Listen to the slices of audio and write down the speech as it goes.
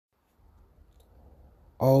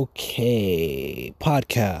Okay,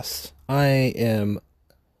 podcast. I am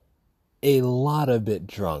a lot a bit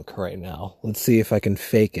drunk right now. Let's see if I can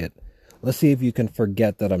fake it. Let's see if you can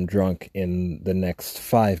forget that I'm drunk in the next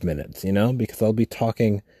 5 minutes, because I'll be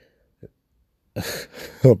talking.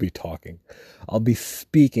 I'll be talking. I'll be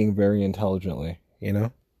speaking very intelligently.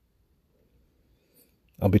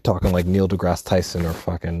 I'll be talking like Neil deGrasse Tyson or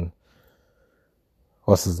fucking.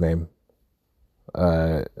 What's his name?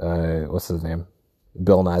 What's his name?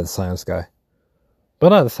 Bill Nye the Science Guy.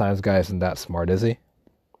 Bill Nye the Science Guy isn't that smart, is he?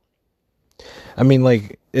 I mean,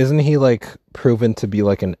 like, isn't he like proven to be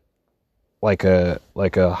like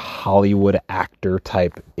a Hollywood actor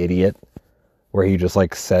type idiot, where he just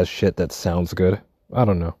like says shit that sounds good? I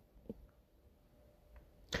don't know.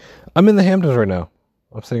 I'm in the Hamptons right now.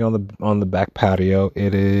 I'm sitting on the back patio.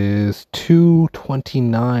 It is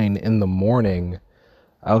 2:29 in the morning.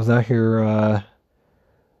 I was out here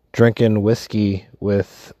drinking whiskey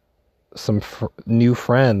with some new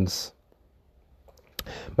friends.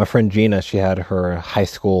 My friend Gina, she had her high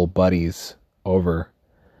school buddies over,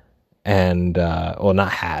 and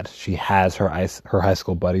she has her high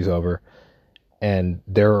school buddies over, and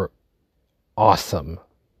they're awesome.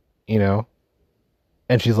 And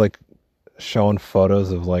she's like showing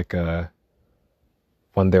photos of like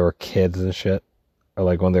when they were kids and shit, or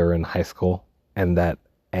like when they were in high school, and I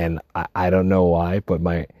don't know why, but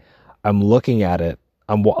I'm looking at it.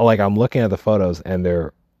 I'm looking at the photos, and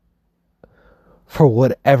they're, for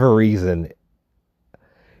whatever reason,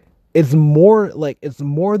 it's more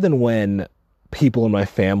than when people in my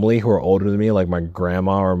family who are older than me, like my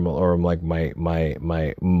grandma or like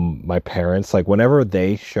my parents, like whenever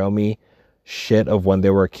they show me shit of when they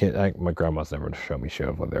were a kid, like my grandma's never show me shit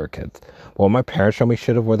of when they were kids. But when my parents show me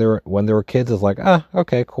shit of when they were kids, it's like,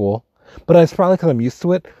 okay, cool. But it's probably because I'm used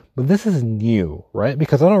to it. But this is new, right?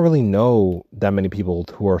 Because I don't really know that many people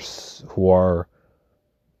who are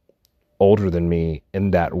older than me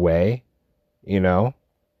in that way, who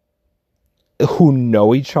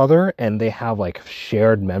know each other and they have like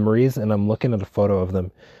shared memories. And I'm looking at a photo of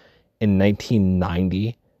them in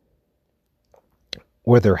 1990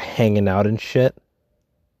 where they're hanging out and shit.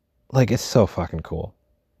 Like, it's so fucking cool,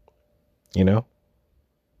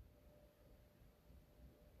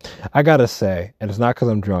 I gotta say, and it's not because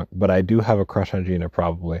I'm drunk, but I do have a crush on Gina,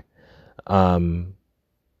 probably. Um,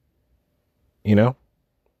 you know,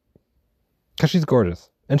 because she's gorgeous,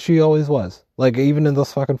 and she always was. Like, even in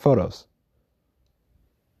those fucking photos.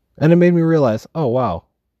 And it made me realize, oh wow,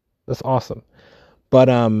 that's awesome. But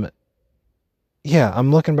yeah,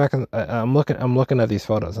 I'm looking back and I'm looking at these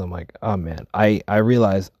photos, and I'm like, oh man, I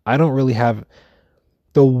realize I don't really have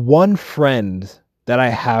the one friend that I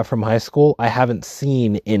have from high school. I haven't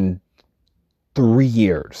seen in 3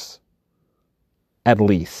 years, at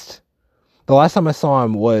least. The last time I saw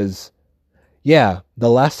him was, the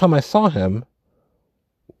last time I saw him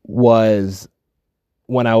was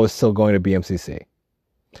when I was still going to BMCC.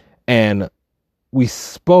 And we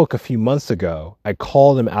spoke a few months ago. I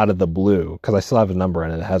called him out of the blue because I still have his number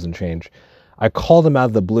and it hasn't changed. I called him out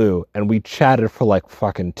of the blue and we chatted for like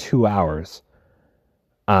fucking 2 hours.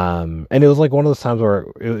 And it was like one of those times where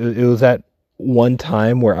it was at one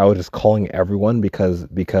time where I was just calling everyone because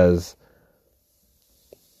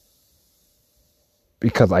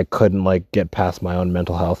I couldn't like get past my own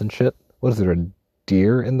mental health and shit. What is there, a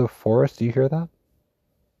deer in the forest? Do you hear that?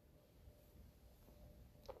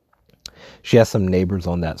 She has some neighbors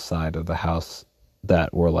on that side of the house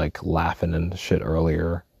that were like laughing and shit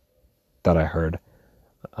earlier that I heard.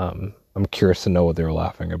 I'm curious to know what they were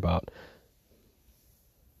laughing about.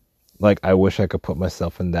 Like, I wish I could put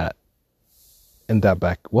myself in that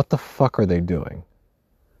back. What the fuck are they doing?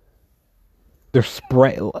 They're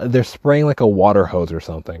spraying like a water hose or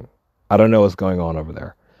something. I don't know what's going on over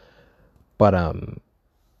there. But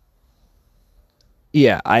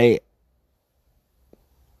yeah, I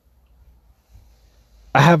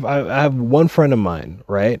have one friend of mine,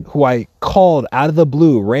 right, who I called out of the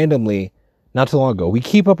blue randomly not too long ago. We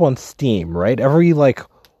keep up on Steam, right? Every like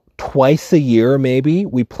twice a year, maybe,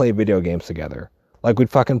 we play video games together. Like,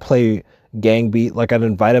 we'd fucking play Gang Beat. Like, I'd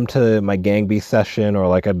invite him to my Gang Beat session, or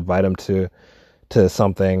like I'd invite him to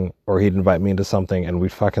something, or he'd invite me into something, and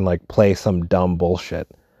we'd fucking like play some dumb bullshit.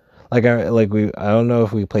 I don't know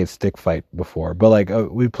if we played Stick Fight before, but like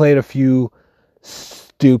we played a few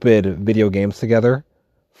stupid video games together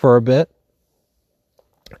for a bit,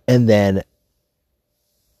 and then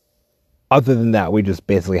other than that, we just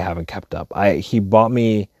basically haven't kept up.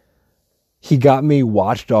 He got me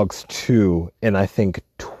Watch Dogs 2 in, I think,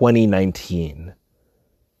 2019.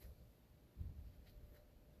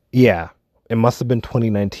 Yeah, It must have been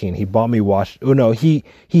 2019. He bought me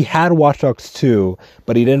he had Watch Dogs 2,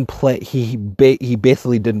 but he didn't play. He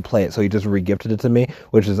basically didn't play it, so he just regifted it to me,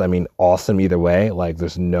 which is, I mean, awesome either way. Like,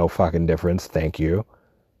 there's no fucking difference. Thank you,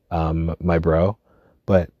 my bro.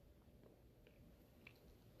 But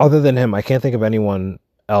other than him, I can't think of anyone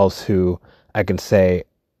else who I can say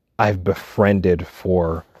I've befriended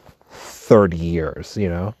for 30 years, you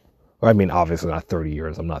know? I mean, obviously not 30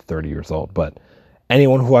 years. I'm not 30 years old, but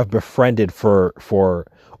anyone who I've befriended or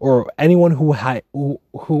anyone who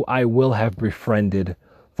I will have befriended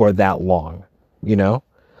for that long, you know?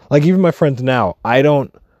 Like, even my friends now, I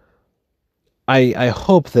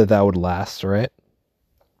hope that would last, right?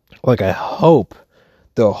 Like, the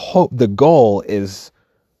goal is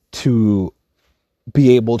to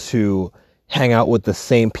be able to hang out with the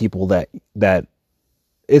same people that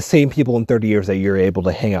is same people in 30 years that you're able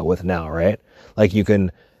to hang out with now, right? Like, you can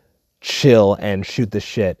chill and shoot the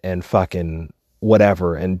shit and fucking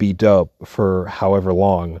whatever and be dope for however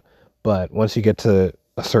long. But once you get to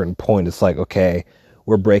a certain point, it's like, okay,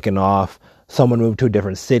 we're breaking off. Someone moved to a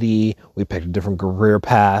different city. We picked a different career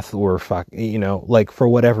path. Or you know, like, for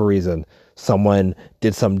whatever reason, someone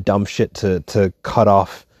did some dumb shit to cut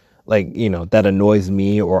off, like, you know, that annoys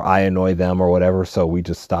me or I annoy them or whatever. So we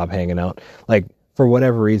just stop hanging out. Like, for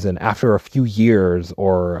whatever reason, after a few years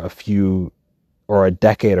or a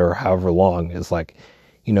decade or however long, it's like,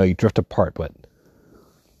 you know, you drift apart. But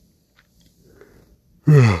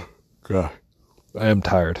God, I am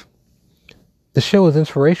tired. The show is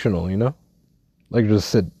inspirational, you know? Like,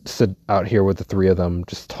 just sit out here with the three of them,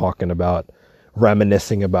 just talking about,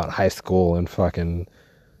 reminiscing about high school and fucking,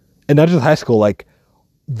 and not just high school, like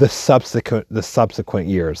the subsequent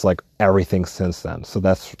years, like everything since then. So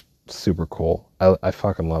that's super cool. I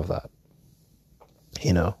fucking love that.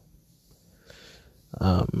 You know?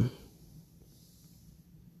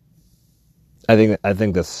 I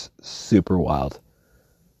think that's super wild.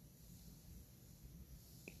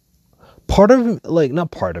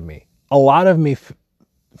 A lot of me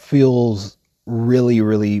feels really,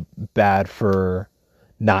 really bad for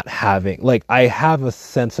not having, like, I have a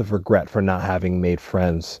sense of regret for not having made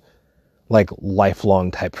friends, like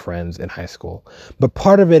lifelong type friends in high school. But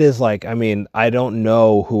part of it is like, I mean, I don't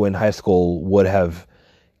know who in high school would have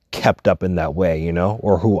kept up in that way, you know,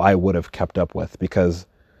 or who I would have kept up with, because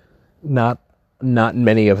not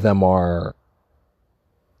many of them are,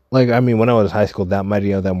 like, I mean, when I was in high school, that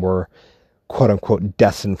many of them were quote unquote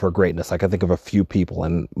destined for greatness. Like, I think of a few people,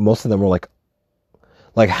 and most of them were like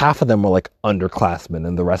half of them were like underclassmen,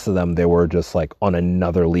 and the rest of them, they were just like on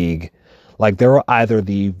another league. Like, they were either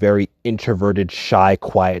the very introverted, shy,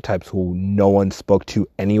 quiet types who no one spoke to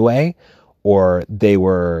anyway, or they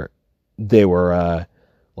were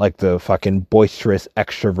like the fucking boisterous,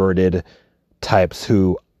 extroverted types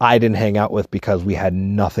who I didn't hang out with because we had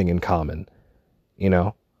nothing in common, you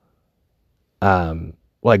know?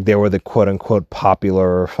 Like, they were the quote unquote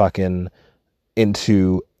popular, fucking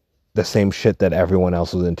into the same shit that everyone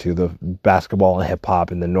else was into, the basketball and hip hop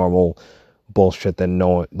and the normal bullshit that no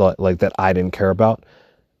one, like, that I didn't care about.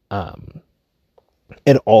 And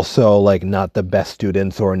also, like, not the best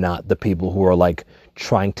students, or not the people who are like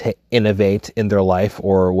trying to innovate in their life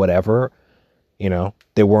or whatever, you know?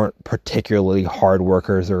 They weren't particularly hard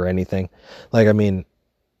workers or anything. Like, I mean,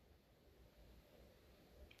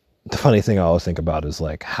 the funny thing I always think about is,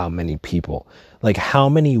 like, how many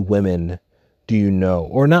women do you know,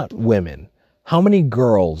 or not women, how many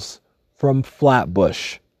girls from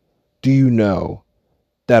Flatbush do you know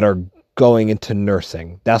that are going into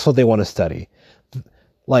nursing? That's what they want to study.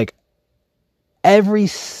 Like, every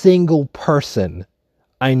single person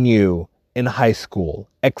I knew in high school,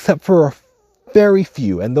 except for a very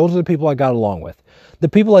few, and those are the people I got along with. The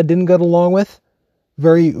people I didn't get along with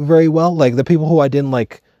very, very well, like the people who I didn't,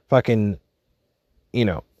 like, fucking, you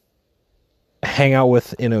know, hang out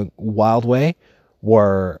with in a wild way,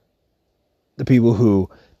 were the people who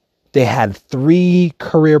they had 3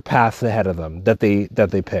 career paths ahead of them that they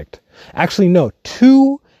picked. Actually, no,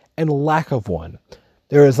 2 and lack of one.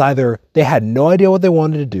 There is either they had no idea what they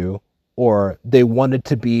wanted to do, or they wanted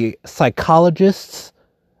to be psychologists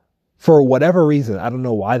for whatever reason. I don't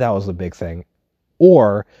know why that was a big thing.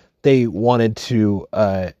 Or they wanted to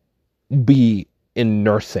be in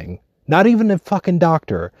nursing. Not even a fucking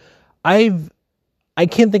doctor. I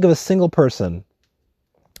can't think of a single person,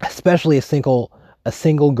 especially a single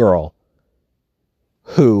girl,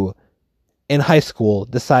 who in high school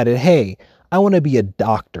decided, hey, I want to be a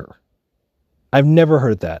doctor. I've never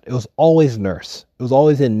heard that. It was always nurse. It was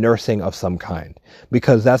always in nursing of some kind,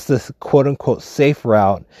 because that's this quote unquote safe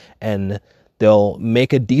route, and they'll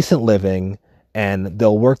make a decent living, and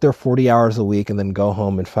they'll work their 40 hours a week and then go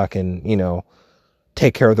home and fucking,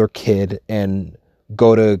 take care of their kid and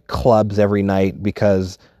go to clubs every night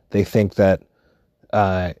because they think that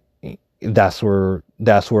uh, that's where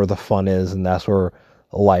the fun is and that's where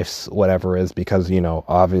life's whatever is because,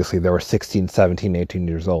 obviously they were 16, 17, 18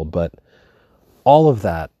 years old. But all of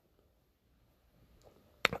that,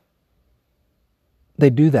 they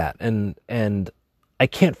do that. And I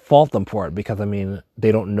can't fault them for it because, I mean,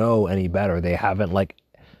 they don't know any better. They haven't, like,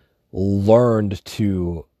 learned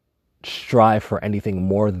to strive for anything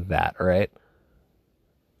more than that, right?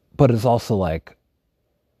 But it's also like,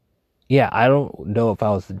 yeah, I don't know if I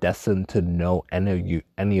was destined to know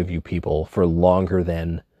any of you people for longer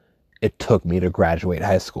than it took me to graduate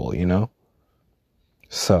high school,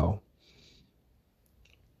 So,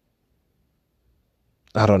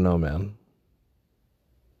 I don't know, man.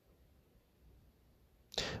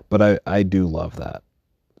 But I do love that.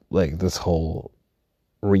 Like this whole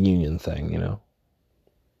reunion thing.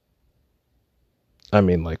 I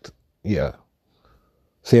mean, like, yeah.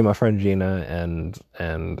 Seeing my friend Gina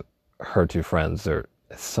and her two friends,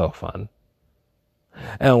 it's so fun.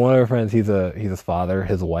 And one of her friends, he's his father.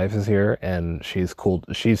 His wife is here, and she's cool.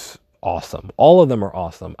 She's awesome. All of them are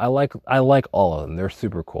awesome. I like all of them. They're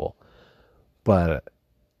super cool. But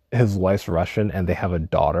his wife's Russian, and they have a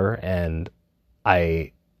daughter. And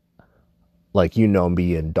I like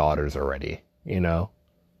me and daughters already. Me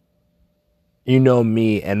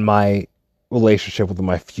and my relationship with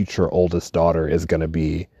my future oldest daughter is gonna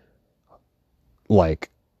be like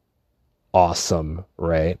awesome,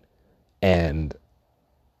 right? And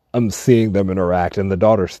I'm seeing them interact, and the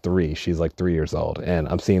daughter's 3. She's like 3 years old, and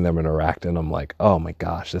I'm seeing them interact, and I'm like, oh my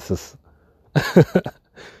gosh, this is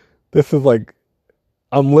this is like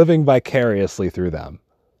I'm living vicariously through them.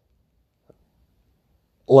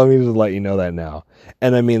 Let me just let you know that now.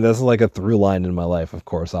 And I mean, this is like a through line in my life, of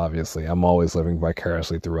course, obviously. I'm always living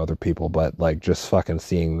vicariously through other people, but like just fucking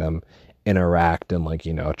seeing them interact and like,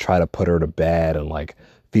 try to put her to bed and like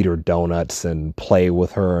feed her donuts and play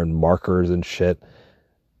with her and markers and shit.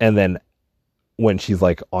 And then when she's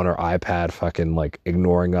like on her iPad fucking like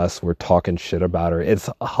ignoring us, we're talking shit about her. It's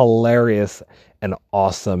hilarious and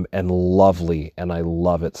awesome and lovely, and I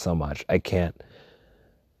love it so much. I can't,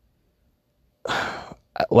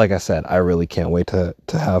 like I said, I really can't wait to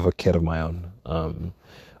have a kid of my own.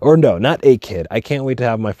 Or no, not a kid. I can't wait to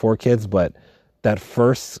have my 4 kids, but that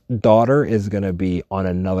first daughter is going to be on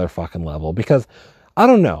another fucking level because I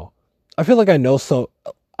don't know. I feel like I know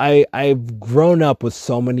I've grown up with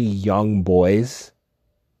so many young boys.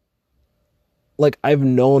 Like I've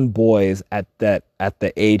known boys at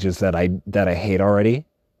the ages that I hate already,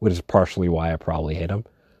 which is partially why I probably hate them.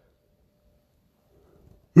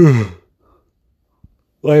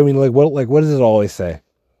 Like, I mean, what does it always say?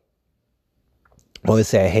 I always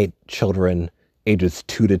say I hate children ages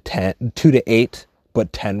 2 to 8,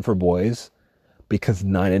 but 10 for boys, because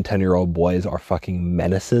 9 and 10-year-old boys are fucking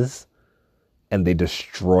menaces, and they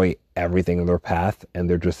destroy everything in their path, and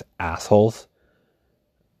they're just assholes.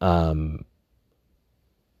 But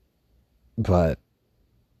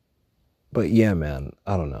yeah, man,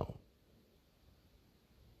 I don't know.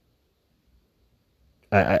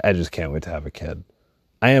 I just can't wait to have a kid.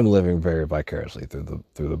 I am living very vicariously through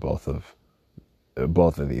the both of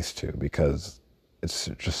these two because it's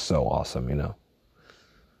just so awesome.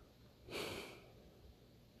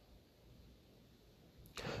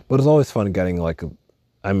 But it's always fun getting like,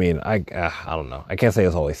 I mean, I don't know. I can't say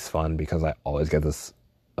it's always fun because I always get this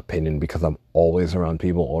opinion because I'm always around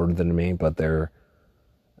people older than me, but they're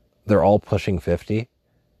all pushing 50,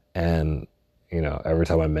 and every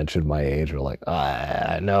time I mention my age, they're like,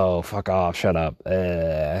 no, fuck off, shut up.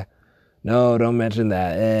 No, don't mention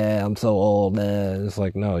that. I'm so old. It's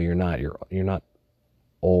like, no, you're not. You're not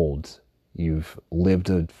old. You've lived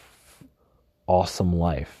a awesome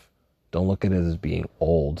life. Don't look at it as being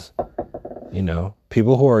old.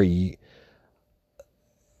 People who are,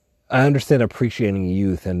 I understand appreciating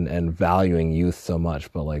youth and valuing youth so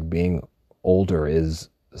much, but like being older is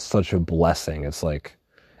such a blessing. It's like,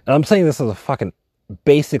 and I'm saying this as a fucking,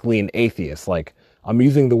 basically an atheist. Like, I'm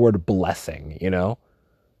using the word blessing,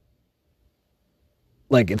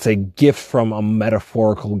 Like, it's a gift from a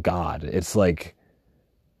metaphorical God. It's like,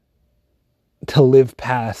 to live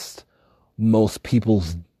past most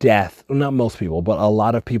people's death, not most people, but a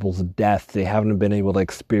lot of people's death, they haven't been able to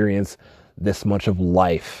experience this much of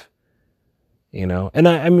life, And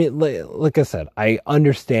I mean, like I said, I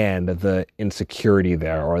understand the insecurity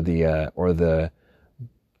there, or the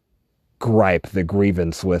gripe, the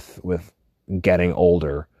grievance with getting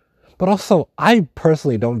older. But also, I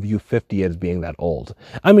personally don't view 50 as being that old.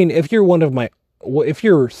 I mean, if you're one of my well, if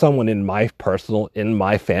you're someone in my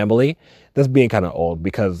family, that's being kind of old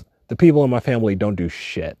because the people in my family don't do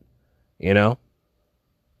shit, you know?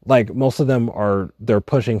 Like most of them they're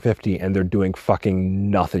pushing 50 and they're doing fucking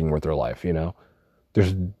nothing with their life, you know?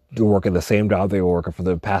 They're working the same job they were working for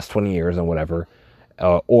the past 20 years and whatever.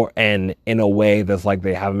 And in a way that's like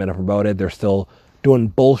they haven't been promoted, they're still doing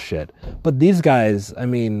bullshit. But these guys, I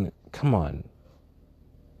mean, come on.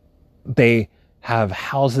 They have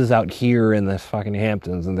houses out here in the fucking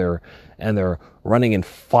Hamptons and they're running in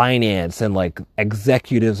finance and like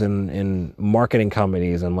executives in marketing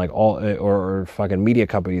companies and like all or fucking media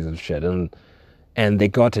companies and shit and they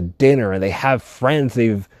go out to dinner and they have friends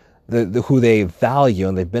who they value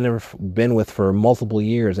and they've been with for multiple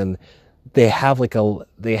years and they have like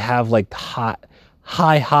high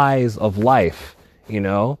highs of life, you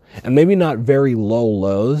know, and maybe not very low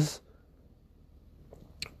lows,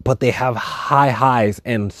 but they have high highs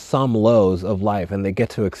and some lows of life and they get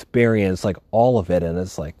to experience like all of it. And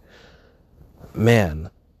it's like, man,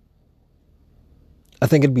 I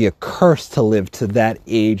think it'd be a curse to live to that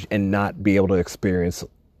age and not be able to experience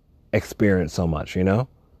so much, you know?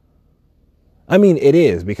 I mean, it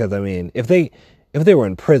is because I mean, if they were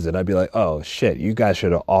in prison, I'd be like, oh shit, you guys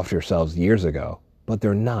should have offed yourselves years ago, but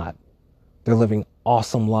they're not. They're living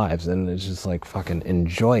awesome lives and it's just like fucking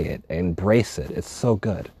enjoy it, embrace it. It's so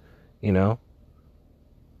good, you know?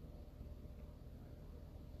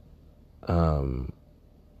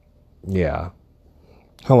 Yeah.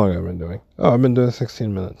 How long have I been doing? Oh, I've been doing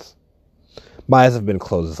 16 minutes. My eyes have been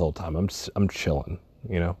closed this whole time. I'm chilling,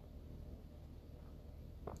 you know?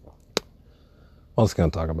 What else can I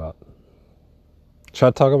talk about? Should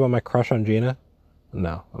I talk about my crush on Gina?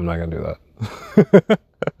 No, I'm not gonna do that.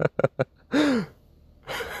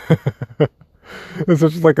 It's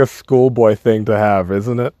just like a schoolboy thing to have,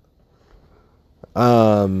 isn't it?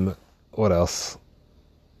 What else?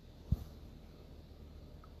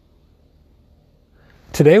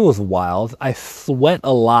 Today was wild. I sweat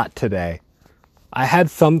a lot today. I had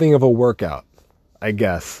something of a workout, I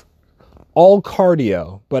guess. All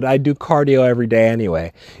cardio, but I do cardio every day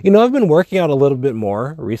anyway. You know, I've been working out a little bit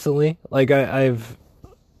more recently. Like I've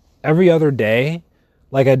every other day,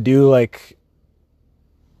 like I do like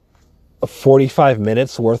 45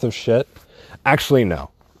 minutes worth of shit. Actually,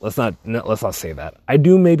 no. Let's not say that. I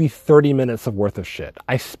do maybe 30 minutes of worth of shit.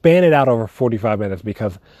 I span it out over 45 minutes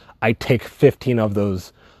because I take 15 of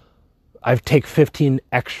those. I take 15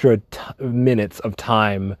 extra minutes of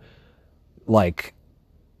time, like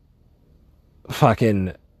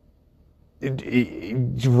fucking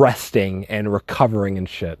resting and recovering and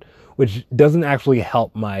shit, which doesn't actually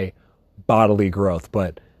help my bodily growth.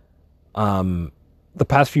 But the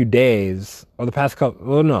past few days, or the past couple,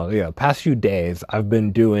 well, no, yeah, past few days, I've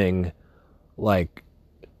been doing like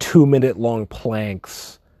 2-minute long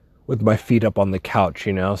planks with my feet up on the couch,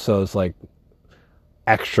 you know? So it's like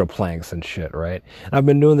extra planks and shit, right? And I've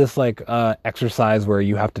been doing this like exercise where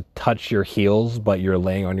you have to touch your heels, but you're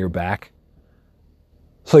laying on your back.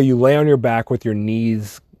 So you lay on your back with your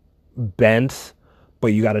knees bent,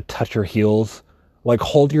 but you got to touch your heels. Like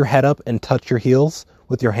hold your head up and touch your heels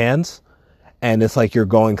with your hands. And it's like you're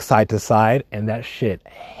going side to side, and that shit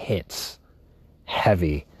hits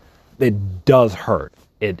heavy. It does hurt.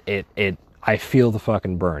 I feel the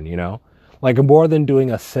fucking burn, you know? Like more than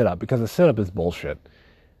doing a sit-up, because a sit-up is bullshit.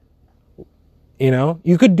 You know?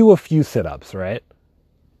 You could do a few sit-ups, right?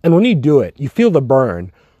 And when you do it, you feel the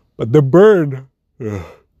burn. But the burn... I'm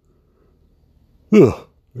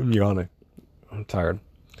yawning. I'm tired.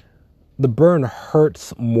 The burn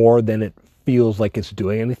hurts more than it feels like it's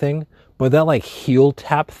doing anything. But that like heel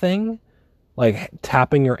tap thing, like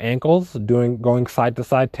tapping your ankles, going side to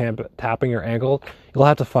side, tapping your ankle, you'll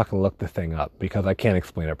have to fucking look the thing up because I can't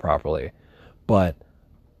explain it properly. But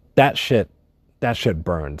that shit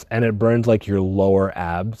burns, and it burns like your lower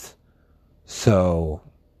abs. So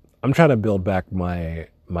I'm trying to build back my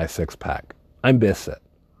 6-pack. I miss it.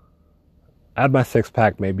 I had my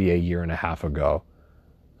 6-pack maybe a year and a half ago.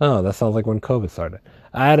 Oh, that sounds like when COVID started.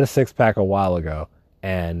 I had a 6-pack a while ago,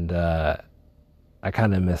 and I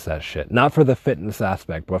kind of miss that shit. Not for the fitness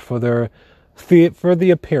aspect, but for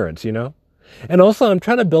the appearance, you know? And also, I'm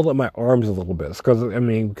trying to build up my arms a little bit. Because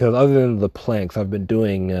other than the planks, I've been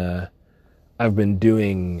doing,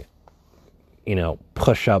 you know,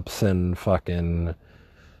 push-ups and fucking,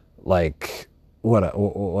 like... What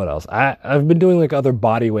else? I've been doing like other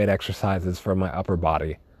body weight exercises for my upper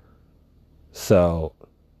body. So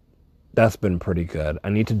that's been pretty good. I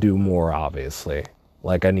need to do more, obviously.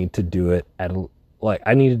 Like I need to do it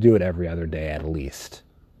every other day at least.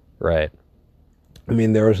 Right? I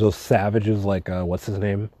mean, there was those savages like what's his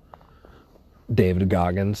name? David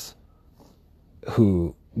Goggins,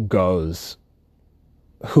 who goes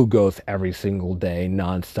every single day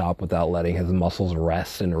nonstop without letting his muscles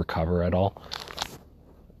rest and recover at all.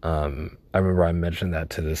 I remember I mentioned that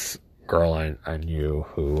to this girl I knew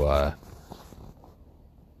who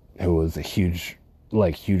was a huge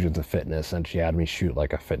into fitness, and she had me shoot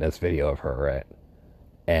like a fitness video of her, right?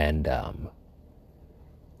 And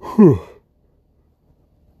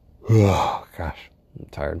oh gosh, I'm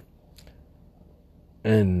tired.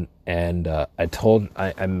 And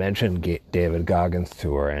I mentioned David Goggins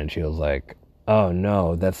to her, and she was like, "Oh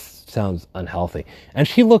no, that sounds unhealthy." And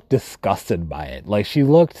she looked disgusted by it. Like, she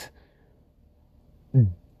looked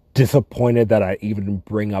disappointed that I even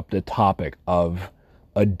bring up the topic of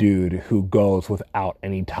a dude who goes without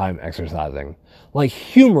any time exercising. Like,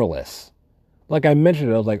 humorless. Like, I mentioned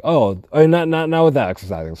it, I was like, not without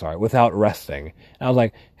exercising, sorry, without resting. And I was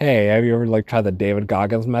like, hey, have you ever, like, tried the David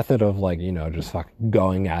Goggins method of, like, you know, just fucking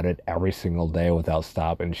going at it every single day without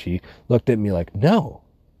stop? And she looked at me like, no.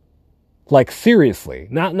 Like, seriously.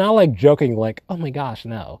 Not like joking, like, oh my gosh,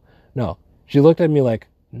 no. No. She looked at me like,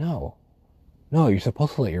 no. No, you're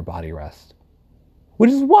supposed to let your body rest. Which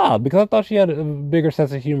is wild, because I thought she had a bigger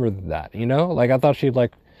sense of humor than that, you know? Like, I thought she'd,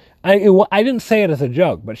 like... I didn't say it as a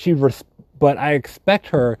joke, but I expect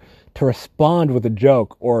her to respond with a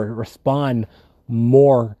joke or respond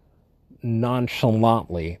more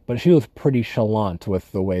nonchalantly. But she was pretty chalant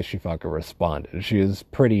with the way she fucking responded. She was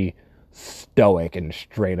pretty stoic and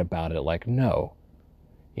straight about it, like, no.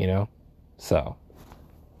 You know? So.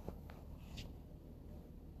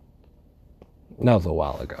 That was a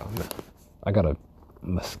while ago. I got a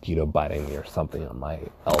mosquito biting me or something on my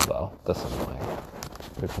elbow. That's annoying.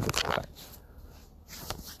 Let me put this back.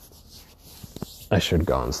 I should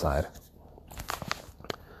go inside.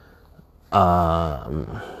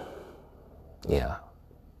 Yeah.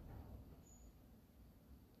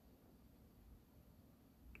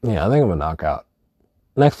 Yeah, I think I'm gonna knock out.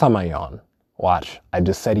 Next time I yawn. Watch. I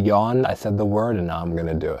just said yawn, I said the word, and now I'm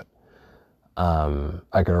gonna do it.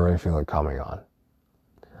 I can already feel it coming on.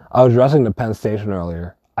 I was dressing to Penn Station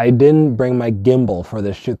earlier. I didn't bring my gimbal for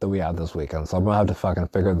this shoot that we have this weekend, so I'm gonna have to fucking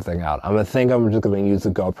figure the thing out. I'm just gonna use the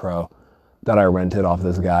GoPro that I rented off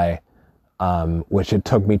this guy, which it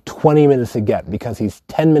took me 20 minutes to get, because he's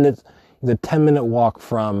a 10-minute walk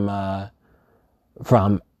from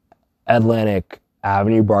Atlantic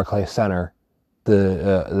Avenue, Barclay Center,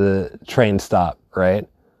 the train stop, right?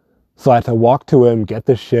 So I had to walk to him, get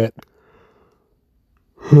the shit.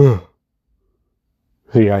 Yeah,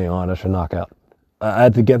 I should knock out. I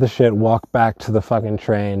had to get the shit, walk back to the fucking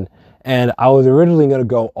train, and I was originally going to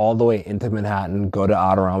go all the way into Manhattan, go to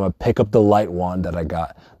Autorama, pick up the light wand that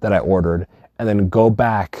I ordered, and then go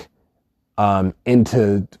back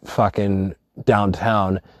into fucking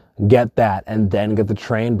downtown, get that, and then get the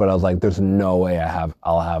train. But I was like, there's no way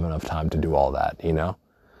I'll have enough time to do all that, you know?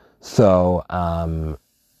 So,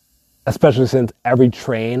 especially since every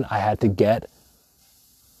train I had to get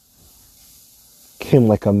came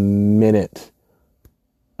like a minute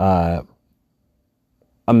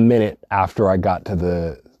after I got to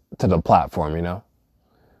the platform, you know?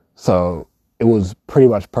 So it was pretty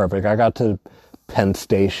much perfect. I got to Penn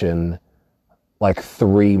Station like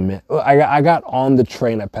 3 minutes. I got on the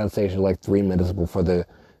train at Penn Station like 3 minutes before the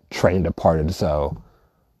train departed. So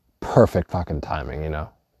perfect fucking timing, you know?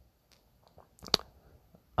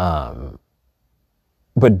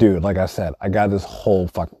 But dude, like I said, I got this whole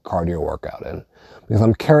fucking cardio workout in, because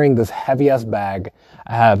I'm carrying this heavy ass bag.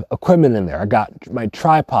 I have equipment in there. I got my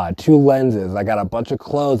tripod, 2 lenses. I got a bunch of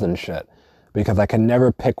clothes and shit, because I can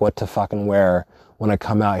never pick what to fucking wear when I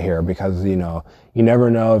come out here, because, you know, you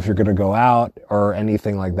never know if you're going to go out or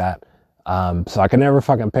anything like that. So I can never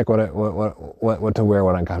fucking pick what to wear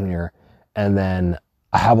when I come here. And then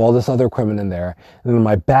I have all this other equipment in there. And then in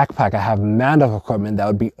my backpack, I have mad of equipment that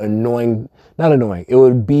would be not annoying. It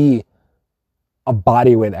would be a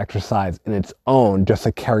bodyweight exercise in its own just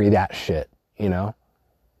to carry that shit, you know?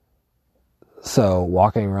 So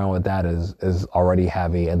walking around with that is already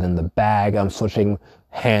heavy. And then the bag, I'm switching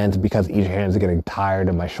hands because each hand is getting tired,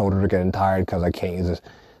 and my shoulders are getting tired because I can't use this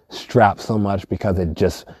strap so much because it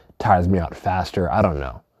just tires me out faster. I don't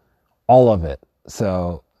know. All of it.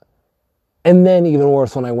 So, and then even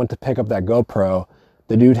worse, when I went to pick up that GoPro,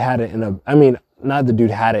 the dude had it not the dude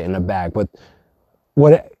had it in a bag, but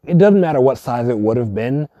it doesn't matter what size it would have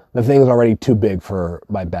been. The thing is already too big for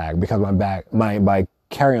my bag, because my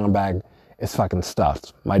carry-on bag is fucking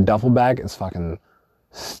stuffed. My duffel bag is fucking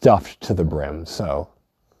stuffed to the brim. So,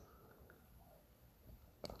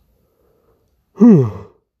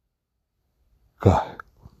 God.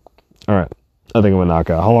 All right. I think I'm gonna knock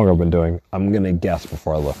out. How long have I been doing? I'm gonna guess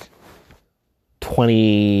before I look.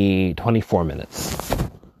 24 minutes.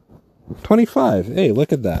 25. Hey,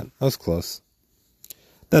 look at that. That was close.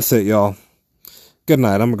 That's it, y'all. Good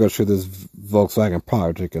night. I'm gonna go shoot this Volkswagen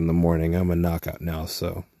project in the morning. I'm a knockout now,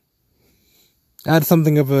 so. I had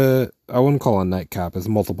something of a, I wouldn't call it a nightcap. It's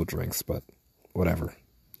multiple drinks, but whatever.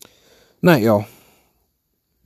 Night, y'all.